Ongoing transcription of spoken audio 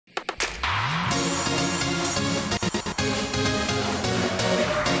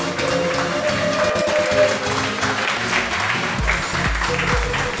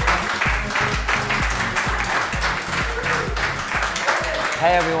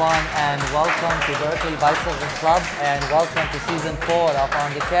Hi everyone, and welcome to Berkeley Bicycle Club, and welcome to season 4 of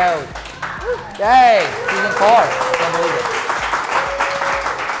On the Couch. Yay! Season 4. I can't believe it.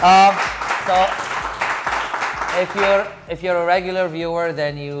 So, if you're a regular viewer,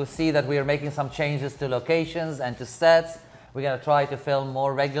 then you see that we are making some changes to locations and to sets. We're going to try to film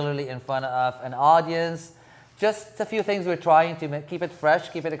more regularly in front of an audience. Just a few things we're trying to keep it fresh,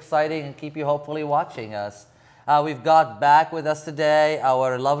 keep it exciting, and keep you hopefully watching us. We've got back with us today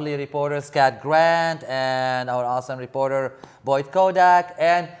our lovely reporters, Kat Grant, and our awesome reporter, Boyd Kodak.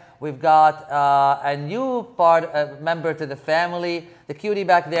 And we've got a new member to the family, the cutie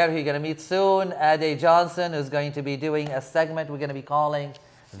back there who you're going to meet soon, Ade Johnson, who's going to be doing a segment we're going to be calling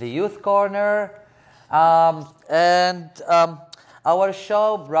The Youth Corner. Our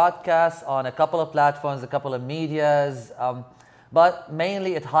show broadcasts on a couple of platforms, a couple of medias, but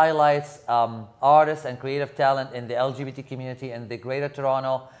mainly it highlights artists and creative talent in the LGBT community in the Greater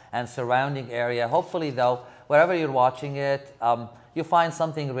Toronto and surrounding area. Hopefully, though, wherever you're watching it, you find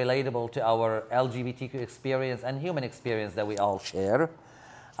something relatable to our LGBTQ experience and human experience that we all share.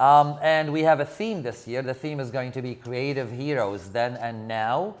 And we have a theme this year. The theme is going to be Creative Heroes Then and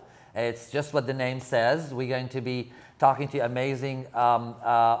Now. It's just what the name says. We're going to be talking to amazing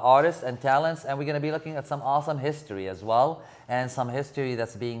artists and talents, and we're going to be looking at some awesome history as well, and some history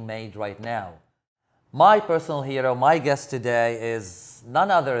that's being made right now. My personal hero, my guest today, is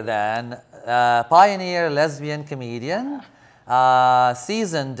none other than pioneer lesbian comedian,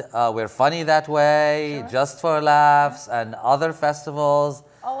 seasoned We're Funny That Way, sure. Just for Laughs, and other festivals.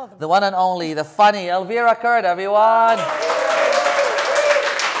 All of them. The one and only, the funny Elvira Kurt, everyone.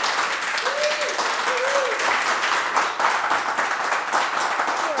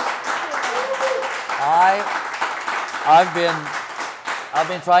 I've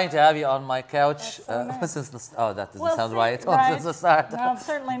been trying to have you on my couch since the that doesn't sound right. Since the start. No,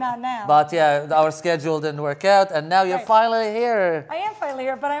 certainly not now. But yeah, our schedule didn't work out, and now you're finally here. I am finally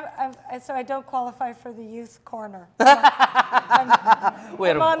here, but so I don't qualify for the youth corner.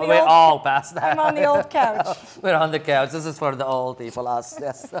 We're all past that. I'm on the old couch. We're on the couch. This is for the old people, us.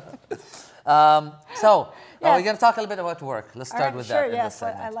 Yes. We're going to talk a little bit about work. Let's start with that. Sure. Yes,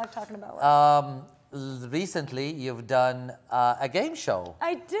 I love talking about work. Recently, you've done a game show.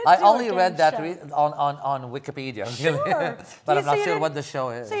 I did. I only read that on Wikipedia. Sure. But I'm not sure what the show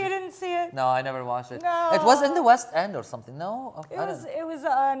is. So you didn't see it? No, I never watched it. No. It was in the West End or something. No, it was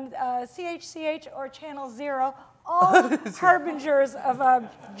on CHCH or Channel Zero. All harbingers of a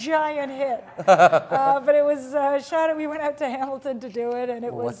giant hit. But it was shot. We went out to Hamilton to do it, and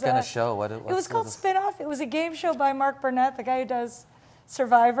it was. What kind of show? It was called Spin-Off. It was a game show by Mark Burnett, the guy who does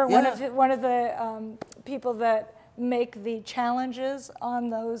Survivor, yeah. one of the people that make the challenges on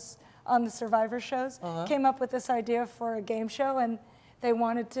the Survivor shows, came up with this idea for a game show, and they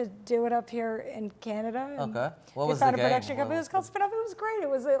wanted to do it up here in Canada. Okay, what was the game? Production company. It was called Spin-Off. It was great.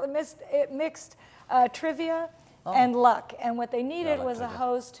 It mixed trivia and luck, and what they needed was a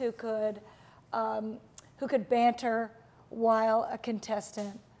host who could banter while a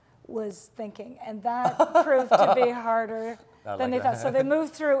contestant was thinking, and that proved to be harder than they thought. So they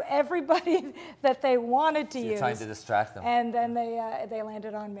moved through everybody that they wanted to use. Trying to distract them. And then they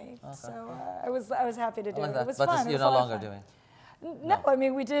landed on me. Okay. So I was happy to do it. It was fun. But you're no longer doing. No, I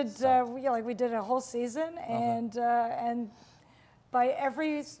mean we did we did a whole season, and by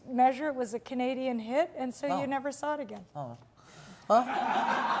every measure it was a Canadian hit, and so you never saw it again. Oh. Huh?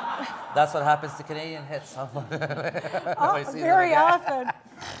 That's what happens to Canadian hits. Very often.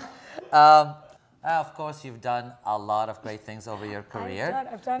 Of course, you've done a lot of great things over your career.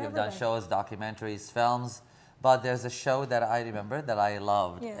 I've done You've done shows, documentaries, films, but there's a show that I remember that I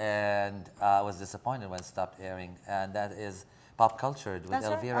loved, and I was disappointed when it stopped airing, and that is Pop Cultured with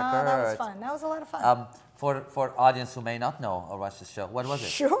Elvira Kurt. That was fun. That was a lot of fun. For audience who may not know or watch this show, what was it?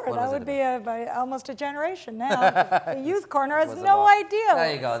 Sure, that would be by almost a generation now. The youth corner has no idea.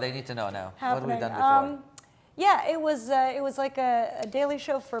 There you go. They need to know now. What have we done before? Yeah, it was like a daily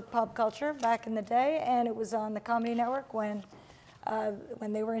show for pop culture back in the day, and it was on the Comedy Network when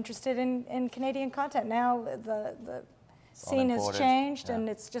they were interested in Canadian content. Now the scene has changed, and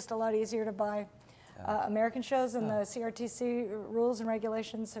it's just a lot easier to buy American shows, and the CRTC rules and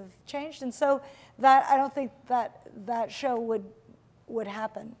regulations have changed, and so that I don't think that show would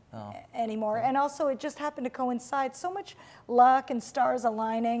happen anymore. And also, it just happened to coincide. So much luck and stars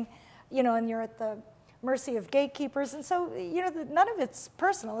aligning, and you're at the mercy of gatekeepers, and so none of it's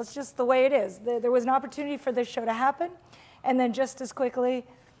personal. It's just the way it is. There was an opportunity for this show to happen, and then just as quickly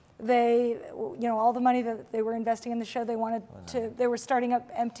they, all the money that they were investing in the show, they wanted they were starting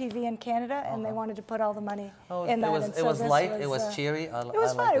up MTV in Canada, and they wanted to put all the money in that. It was light, it was cheery. It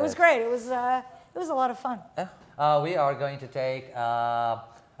was fun, it was great, it was a lot of fun. We are going to take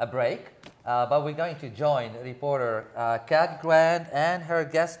a break, but we're going to join reporter Kat Grant and her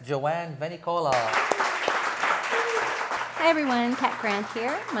guest Joanne Vannicola. Hi everyone, Kat Grant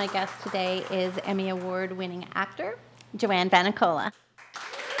here. My guest today is Emmy Award-winning actor Joanne Vannicola.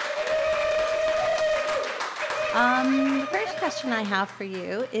 The first question I have for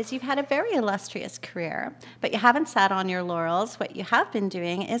you is you've had a very illustrious career, but you haven't sat on your laurels. What you have been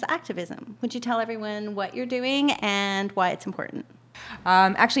doing is activism. Would you tell everyone what you're doing and why it's important?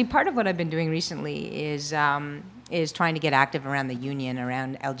 Actually, part of what I've been doing recently is trying to get active around the union,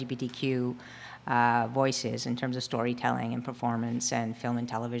 around LGBTQ voices in terms of storytelling and performance and film and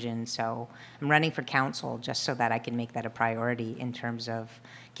television. So I'm running for council just so that I can make that a priority in terms of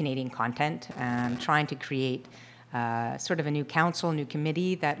Canadian content. I'm trying to create sort of a new council, new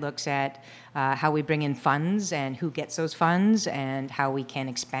committee that looks at how we bring in funds and who gets those funds and how we can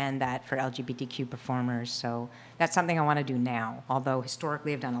expand that for LGBTQ performers. So that's something I want to do now, although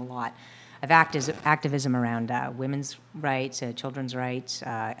historically I've done a lot of activism around women's rights, children's rights,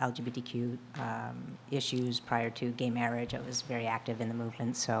 LGBTQ issues prior to gay marriage. I was very active in the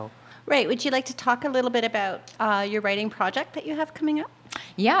movement. So, right. Would you like to talk a little bit about your writing project that you have coming up?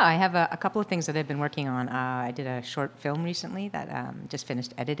 Yeah, I have a couple of things that I've been working on. I did a short film recently that just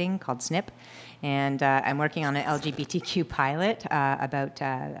finished editing called Snip, and I'm working on an LGBTQ pilot about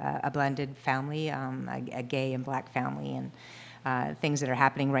a blended family, a gay and black family, and things that are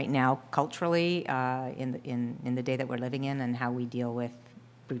happening right now culturally in the day that we're living in, and how we deal with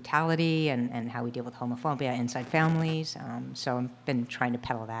brutality and how we deal with homophobia inside families. So I've been trying to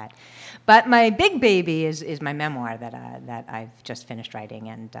peddle that. But my big baby is my memoir that I've just finished writing,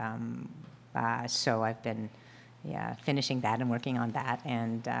 and so I've been finishing that and working on that,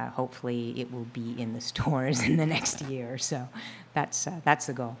 and hopefully it will be in the stores in the next year. So that's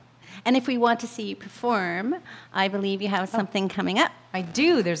the goal. And if we want to see you perform, I believe you have something coming up. I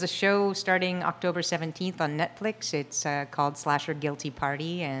do. There's a show starting October 17th on Netflix. It's called Slasher Guilty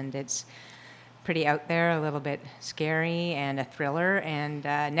Party, and it's pretty out there, a little bit scary, and a thriller, and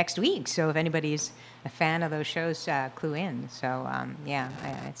next week. So if anybody's a fan of those shows, clue in. So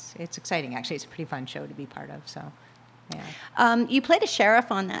it's exciting, actually. It's a pretty fun show to be part of. So. Yeah. You played a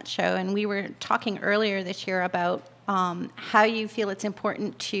sheriff on that show, and we were talking earlier this year about how you feel it's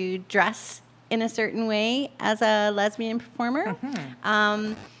important to dress in a certain way as a lesbian performer.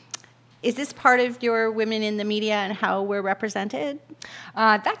 Mm-hmm. Is this part of your Women in the Media and how we're represented?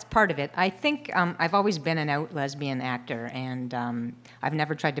 That's part of it. I think I've always been an out lesbian actor, and I've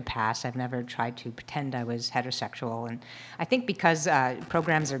never tried to pass. I've never tried to pretend I was heterosexual. And I think because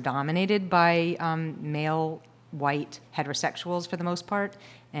programs are dominated by male white heterosexuals for the most part,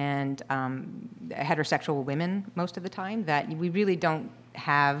 and heterosexual women most of the time, that we really don't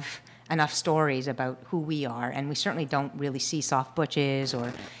have enough stories about who we are, and we certainly don't really see soft butches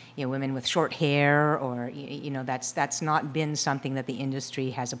or women with short hair, or that's not been something that the industry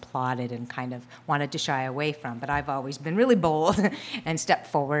has applauded and kind of wanted to shy away from. But I've always been really bold and stepped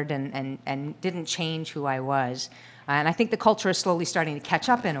forward and didn't change who I was. And I think the culture is slowly starting to catch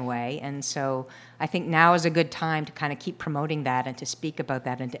up in a way, and so I think now is a good time to kind of keep promoting that and to speak about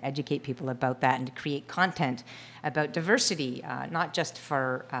that and to educate people about that and to create content about diversity, not just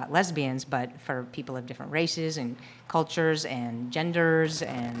for lesbians, but for people of different races and cultures and genders,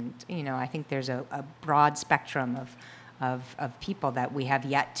 and I think there's a broad spectrum of people that we have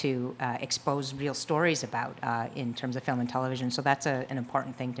yet to expose real stories about in terms of film and television, so that's an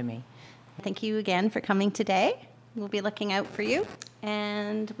important thing to me. Thank you again for coming today. We'll be looking out for you,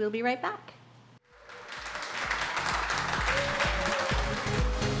 and we'll be right back.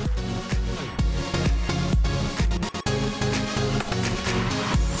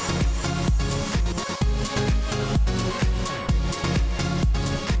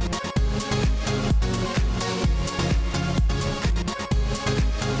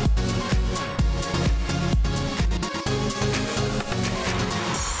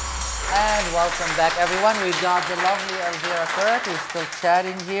 And welcome back, everyone. We've got the lovely Elvira Kurt who's still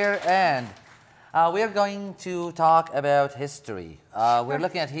chatting here, and we're going to talk about history. We're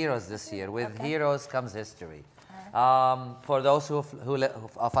looking at heroes this year. With heroes comes history. For those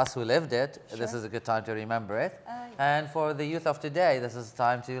of us who lived it, this is a good time to remember it. And for the youth of today, this is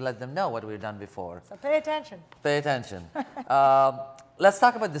time to let them know what we've done before. So pay attention. Pay attention. Let's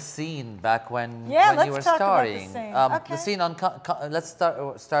talk about the scene back when you were starring. The scene on let's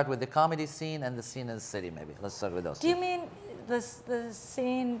start with the comedy scene and the scene in the city. Maybe let's start with those. Do you mean the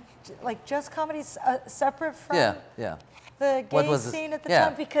scene, like just comedies separate from the gay scene at the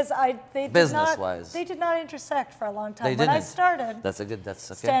time, because they did not intersect for a long time. When I started,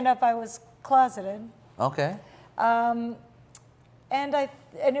 stand up, I was closeted. Okay. And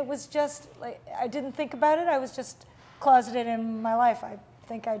it was just like I didn't think about it. I was just closeted in my life. I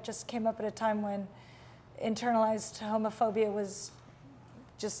think I just came up at a time when internalized homophobia was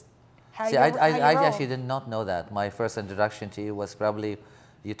just how you roll. I actually did not know that. My first introduction to you was probably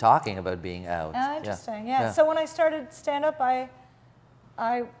you talking about being out. Interesting, yeah. So when I started stand-up, I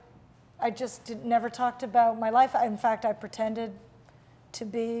just never talked about my life. In fact, I pretended to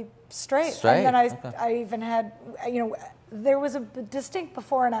be straight. And then I even had, there was a distinct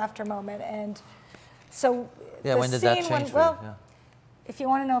before and after moment. And so when did that change for you? If you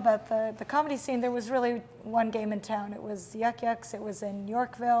want to know about the comedy scene, there was really one game in town. It was Yuck Yucks. It was in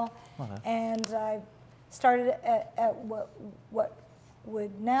Yorkville. And I started at what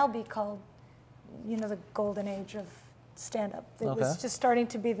would now be called, the golden age of stand-up. It was just starting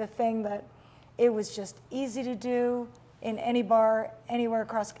to be the thing that it was just easy to do in any bar, anywhere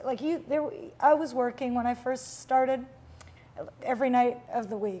across. I was working when I first started every night of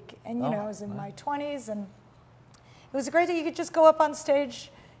the week. And, I was in my 20s, and it was a great thing. You could just go up on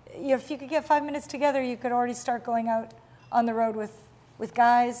stage. If you could get 5 minutes together, you could already start going out on the road with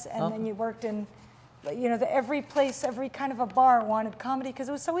guys, and then you worked in, every place, every kind of a bar wanted comedy because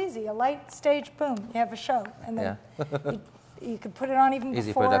it was so easy. A light stage, boom, you have a show, and then you could put it on even easy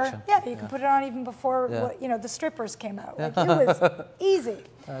before. Production. Yeah, you could put it on even before the strippers came out. Like, it was easy.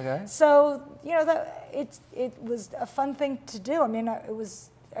 Okay. So it was a fun thing to do. I mean, it was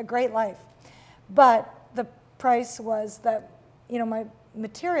a great life, but the price was that my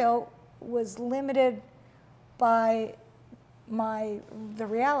material was limited by the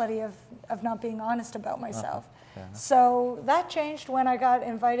reality of not being honest about myself. So that changed when I got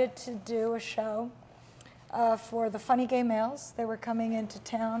invited to do a show for the Funny Gay Males. They were coming into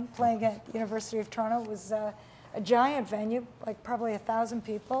town playing at University of Toronto. It was a giant venue, like probably 1,000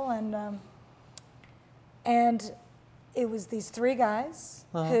 people, and it was these three guys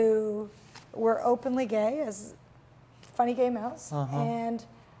who were openly gay as Funny Gay Males, and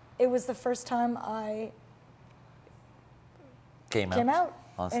it was the first time I came out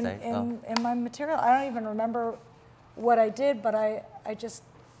on stage. In my material. I don't even remember what I did, but I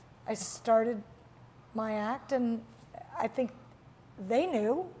started my act, and I think they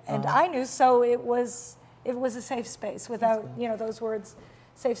knew, and I knew, so it was a safe space without those words,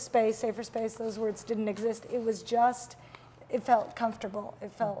 safe space, safer space. Those words didn't exist. It was just. It felt comfortable.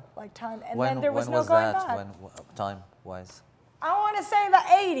 It felt like time. And then there was no going back. Time-wise? I want to say the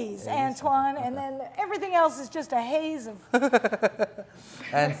 80s, Antoine, and then everything else is just a haze of...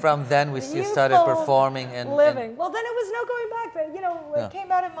 And from then you started performing and... living. Well, then it was no going back. It came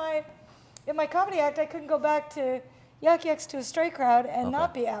out in my comedy act, I couldn't go back to Yuck Yucks to a straight crowd and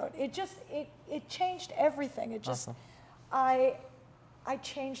not be out. It just, it changed everything. It just, I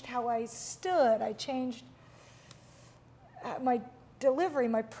changed how I stood. I changed my delivery,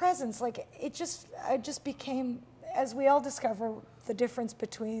 my presence, I just became, as we all discover, the difference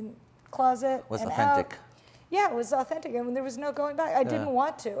between closet was and authentic. Out. Yeah, it was authentic, and there was no going back. I didn't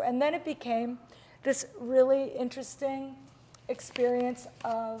want to, and then it became this really interesting experience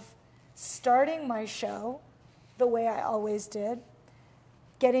of starting my show the way I always did,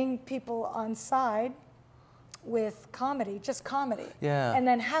 getting people on side with comedy, just comedy, and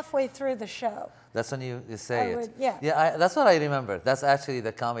then halfway through the show. That's when you say it. Yeah. That's what I remember. That's actually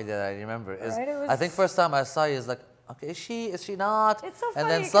the comedy that I remember. I think first time I saw you, is like, okay, is she not? It's so funny.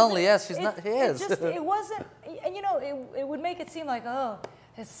 And then suddenly, yes, she's not. She is. It wasn't. It would make it seem like, oh,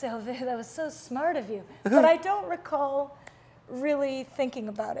 that was so smart of you. But I don't recall really thinking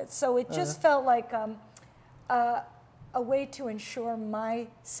about it. So it just felt like a way to ensure my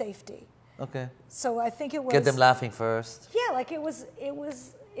safety. Okay. So I think it was. Get them laughing first. Yeah, like it was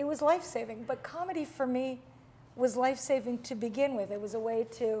life-saving, but comedy for me was life-saving to begin with. It was a way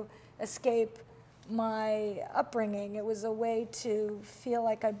to escape my upbringing. It was a way to feel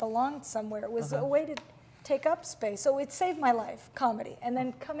like I belonged somewhere. It was a way to take up space. So it saved my life, comedy. And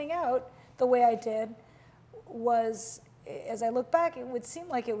then coming out the way I did was, as I look back, it would seem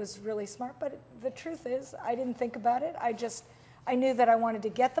like it was really smart, but the truth is I didn't think about it. I knew that I wanted to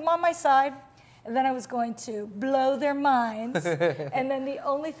get them on my side, and then I was going to blow their minds. And then the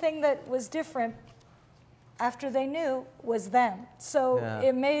only thing that was different after they knew was them. So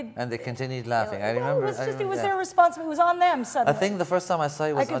it made... And they continued laughing. I remember. It was their responsibility. It was on them suddenly. I think the first time I saw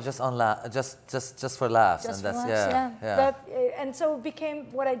you was just for laughs. Just and for that's, laughs, and so it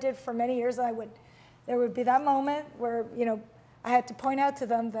became what I did for many years. There would be that moment where, I had to point out to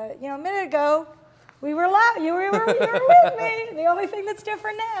them that, a minute ago, we were loud. You were with me. The only thing that's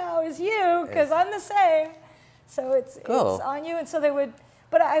different now is you, because I'm the same. So it's on you. And so they would,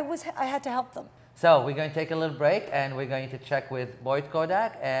 but I had to help them. So we're going to take a little break, and we're going to check with Boyd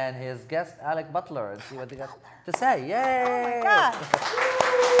Kodak and his guest, Alec Butler, and see what they got to say. Yay! Oh, my God.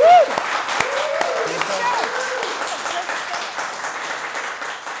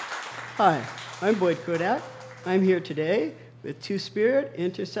 Hi, I'm Boyd Kodak. I'm here today with two-spirit,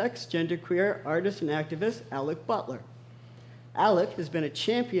 intersex, genderqueer artist and activist Alec Butler. Alec has been a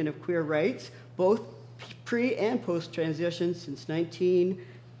champion of queer rights, both pre- and post-transition since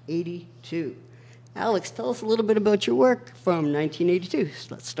 1982. Alex, tell us a little bit about your work from 1982.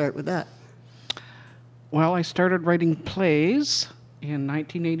 So let's start with that. Well, I started writing plays in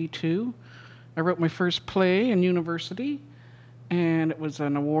 1982. I wrote my first play in university, and it was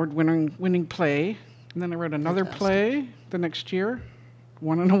an award-winning play. And then I wrote another play the next year,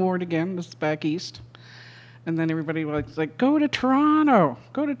 won an award again. This is back east. And then everybody was like, go to Toronto,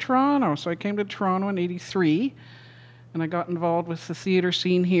 go to Toronto. So I came to Toronto in '83, and I got involved with the theater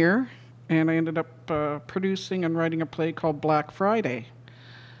scene here. And I ended up producing and writing a play called Black Friday,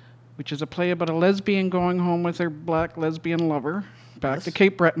 which is a play about a lesbian going home with her black lesbian lover back to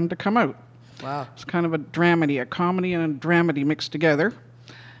Cape Breton to come out. Wow. It's kind of a dramedy, a comedy and a dramedy mixed together.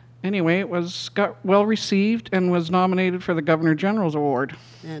 Anyway, it got well received and was nominated for the Governor General's Award.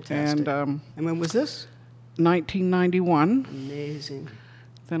 Fantastic. And when was this? 1991. Amazing.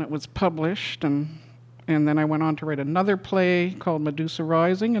 Then it was published, and then I went on to write another play called Medusa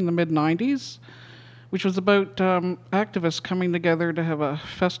Rising in the mid-90s, which was about activists coming together to have a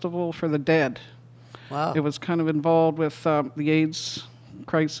festival for the dead. Wow. It was kind of involved with the AIDS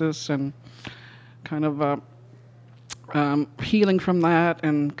crisis and kind of healing from that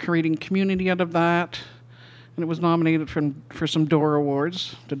and creating community out of that. And it was nominated for some Dora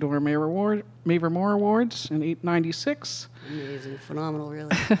Awards, the Dora Mavor-Moore Awards in '96. Amazing. Phenomenal,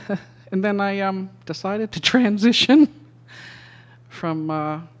 really. And then I decided to transition from,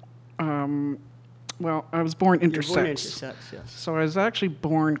 well, I was born intersex. You were born intersex, yes. So I was actually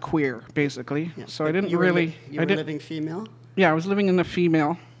born queer, basically. Yeah. So I didn't you really... You were living female? Yeah, I was living in the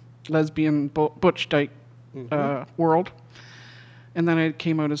female, lesbian, butch type world. And then I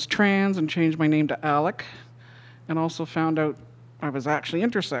came out as trans and changed my name to Alec, and also found out I was actually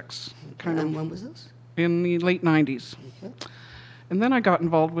intersex. And when was this? In the late 90s. Okay. And then I got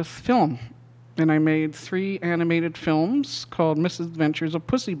involved with film, and I made 3 animated films called Misadventures of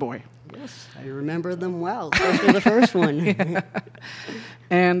Pussy Boy. Yes, I remember them well, especially the first one. Yeah.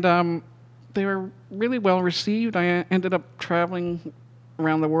 And they were really well received. I ended up traveling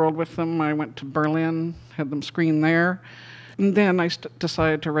around the world with them. I went to Berlin, had them screened there, and then I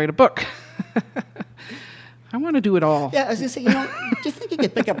decided to write a book. I want to do it all. Yeah, I was going to say, do you think you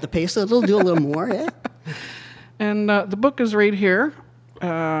could pick up the pace a little, do a little more, yeah? And the book is right here,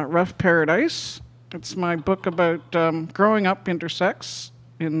 Rough Paradise. It's my book about growing up intersex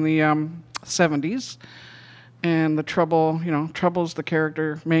in the 70s and the troubles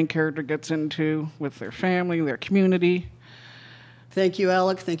the main character gets into with their family, their community. Thank you,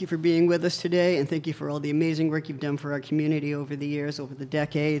 Alec. Thank you for being with us today, and thank you for all the amazing work you've done for our community over the years, over the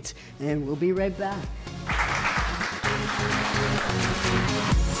decades, and we'll be right back.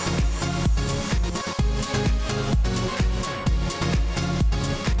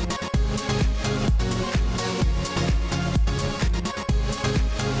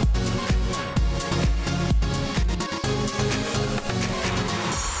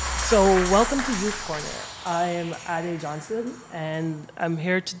 So welcome to Youth Corner. I am Ade Johnson, and I'm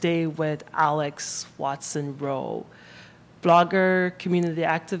here today with Alex Watson-Rowe, blogger, community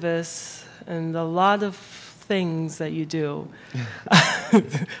activist, and a lot of things that you do.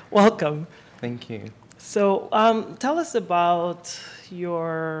 Welcome. Thank you. So tell us about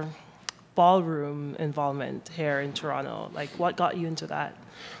your ballroom involvement here in Toronto. Like, what got you into that?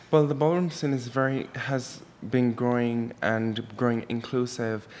 Well, the ballroom scene has been growing and growing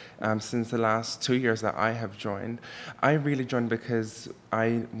inclusive since the last 2 years that I have joined. I really joined because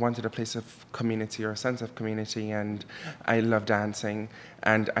I wanted a place of community or a sense of community, and I love dancing.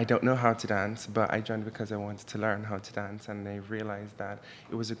 And I don't know how to dance, but I joined because I wanted to learn how to dance, and I realized that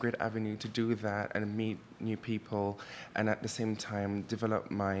it was a great avenue to do that and meet new people, and at the same time develop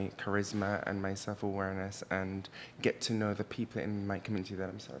my charisma and my self-awareness and get to know the people in my community that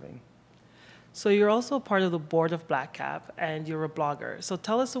I'm serving. So you're also part of the board of Black Cap, and you're a blogger. So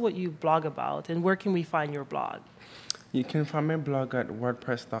tell us what you blog about, and where can we find your blog? You can find my blog at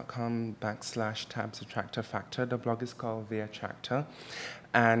wordpress.com/tabs Attractor Factor. The blog is called The Attractor.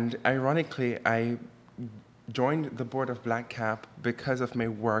 And ironically, I joined the board of Black Cap because of my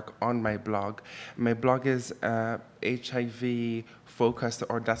work on my blog. My blog is HIV focused,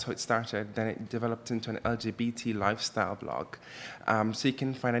 or that's how it started. Then it developed into an LGBT lifestyle blog. So you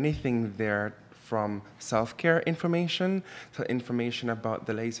can find anything there, from self-care information to information about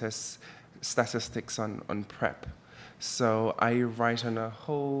the latest statistics on PrEP. So I write on a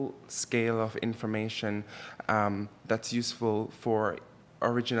whole scale of information that's useful for,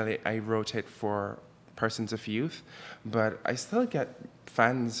 originally I wrote it for persons of youth, but I still get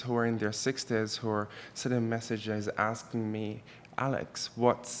fans who are in their 60s who are sending messages asking me, Alex,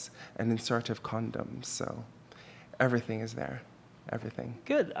 what's an insertive condom? So everything is there, everything.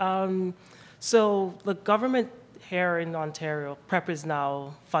 Good. So the government here in Ontario, PrEP is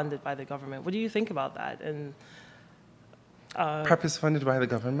now funded by the government. What do you think about that? And PrEP is funded by the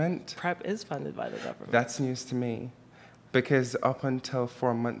government? PrEP is funded by the government. That's news to me. Because up until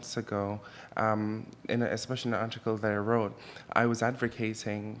 4 months ago, especially in an article that I wrote, I was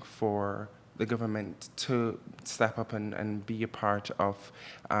advocating for the government to step up and be a part of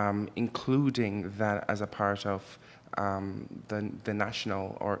including that as a part of the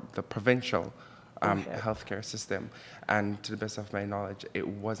national or the provincial healthcare system. And to the best of my knowledge, it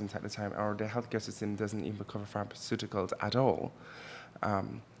wasn't at the time, or the healthcare system doesn't even cover pharmaceuticals at all.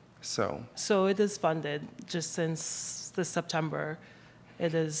 So it is funded. Just since this September,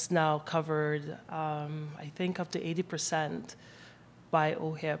 it is now covered, I think, up to 80% by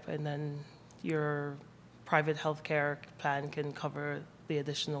OHIP, and then your private healthcare plan can cover the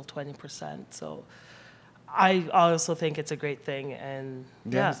additional 20%. So I also think it's a great thing, and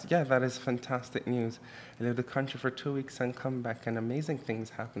yes, yeah, that is fantastic news. I leave the country for 2 weeks and come back, and amazing things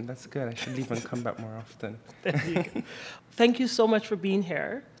happen. That's good. I should leave and come back more often. There you go. Thank you so much for being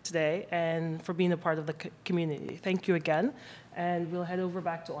here today and for being a part of the community. Thank you again, and we'll head over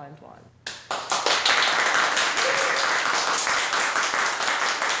back to Antoine.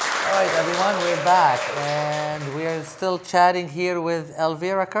 All right, everyone, we're back, and we're still chatting here with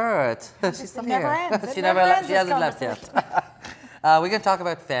Elvira Kurt. She's still here. Ends. She hasn't left yet. We're going to talk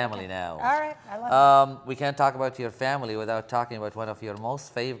about family now. All right, I love it. We can't talk about your family without talking about one of your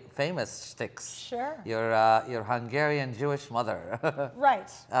most famous shticks. Sure. Your Hungarian Jewish mother. Right.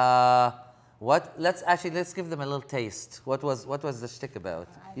 Let's give them a little taste. What was the shtick about?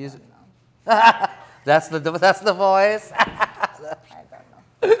 I don't know. That's the voice. I don't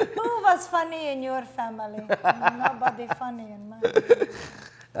know. Who was funny in your family? Nobody funny in mine.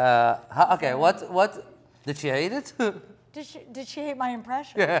 Okay, what did she hate it? Did she hate my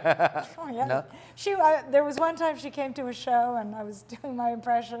impression? Oh, yeah. No. There was one time she came to a show and I was doing my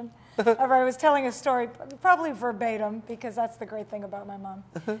impression. Or I was telling a story, probably verbatim, because that's the great thing about my mom,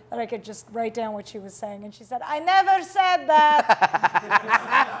 that I could just write down what she was saying. And she said, I never said that.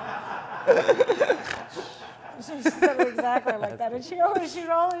 She said it exactly like that. And she would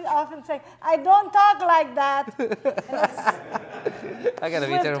always often say, I don't talk like that. I gotta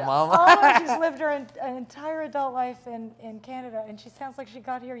meet her mom. She's lived her entire adult life in Canada, and she sounds like she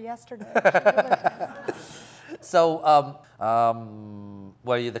got here yesterday. So,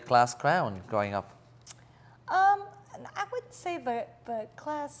 were you the class clown growing up? I wouldn't say the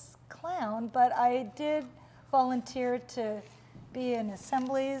class clown, but I did volunteer to be in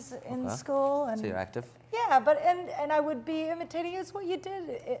assemblies in school. And so you're active? Yeah, and I would be imitating. It's what you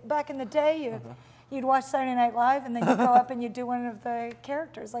did back in the day. You'd watch Saturday Night Live, and then you'd go up and you'd do one of the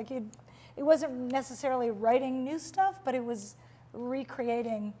characters. Like it wasn't necessarily writing new stuff, but it was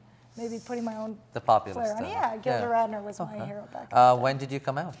recreating, maybe putting my own popular flair on. stuff. Yeah, Gilda Radner was my hero back in the day. When did you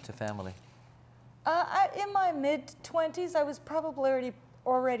come out to family? In my mid-20s, I was probably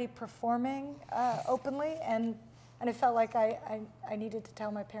already performing openly, and I felt like I needed to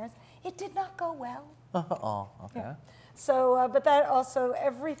tell my parents. It did not go well. Oh, okay. Yeah. So, but that also,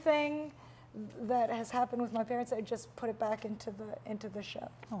 everything that has happened with my parents, I just put it back into the show.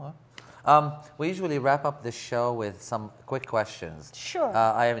 Oh, well. We usually wrap up the show with some quick questions. Sure.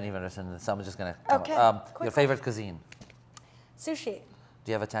 I haven't even written this, so I'm just going to Okay. your favorite cuisine? Sushi.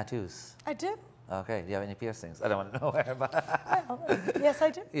 Do you have tattoos? I do. Okay. Do you have any piercings? I don't want to know where, but Well, yes,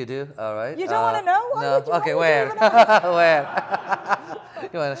 I do. you do? All right. You don't want to know? Why no. would you, Okay, why where? would you even ask? Where?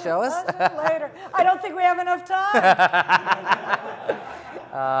 You want to show us? Later. I don't think we have enough time.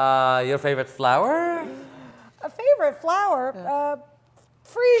 Your favorite flower? A favorite flower?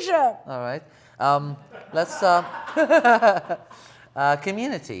 Freesia. All right. Let's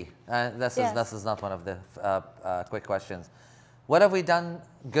community. This is not one of the quick questions. What have we done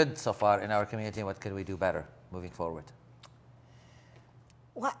good so far in our community, and what can we do better moving forward?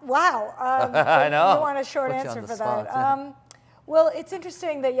 Wow. I know. You want a short Put you answer on the for spot. that. Well, it's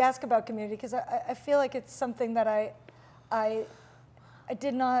interesting that you ask about community because I feel like it's something that I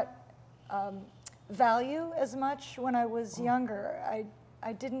did not value as much when I was younger.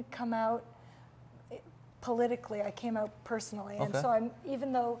 I didn't come out politically, I came out personally. And so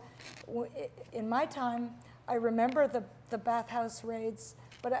even though in my time, I remember the bathhouse raids,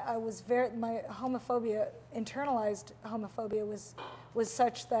 but I was my homophobia, internalized homophobia was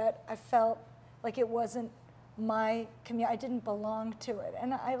such that I felt like it wasn't my community, I didn't belong to it.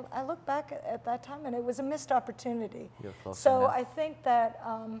 And I look back at that time and it was a missed opportunity. So I think that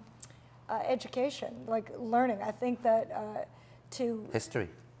education, like learning, I think that history.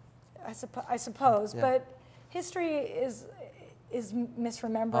 I suppose, but history is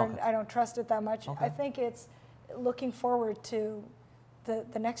misremembered. I don't trust it that much. I think it's looking forward to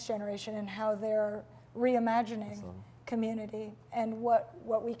the next generation and how they're reimagining community and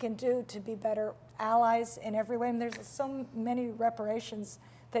what we can do to be better allies in every way. And there's so many reparations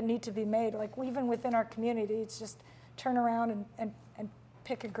that need to be made. Like even within our community, it's just turn around and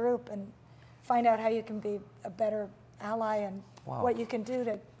pick a group and find out how you can be a better ally and what you can do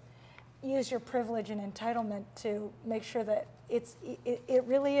to use your privilege and entitlement to make sure that it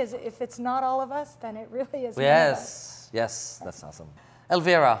really is. If it's not all of us, then it really is. Yes, that's awesome.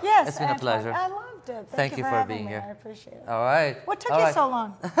 Elvira, it's been a pleasure. I loved it. Thank you for being here. I appreciate it. All right. What took you so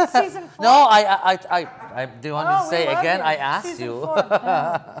long? Season 4? No, I do you want me to say again? I asked Season you.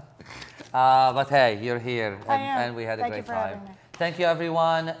 4. But hey, you're here, and we had a Thank great you for time. having me. Thank you,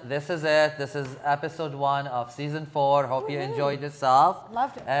 everyone. This is it. This is episode 1 of season 4. Hope you enjoyed yourself.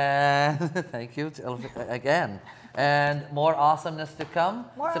 Loved it. And thank you again. And more awesomeness to come.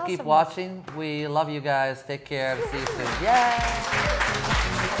 So keep watching. We love you guys. Take care. See you soon. Yay!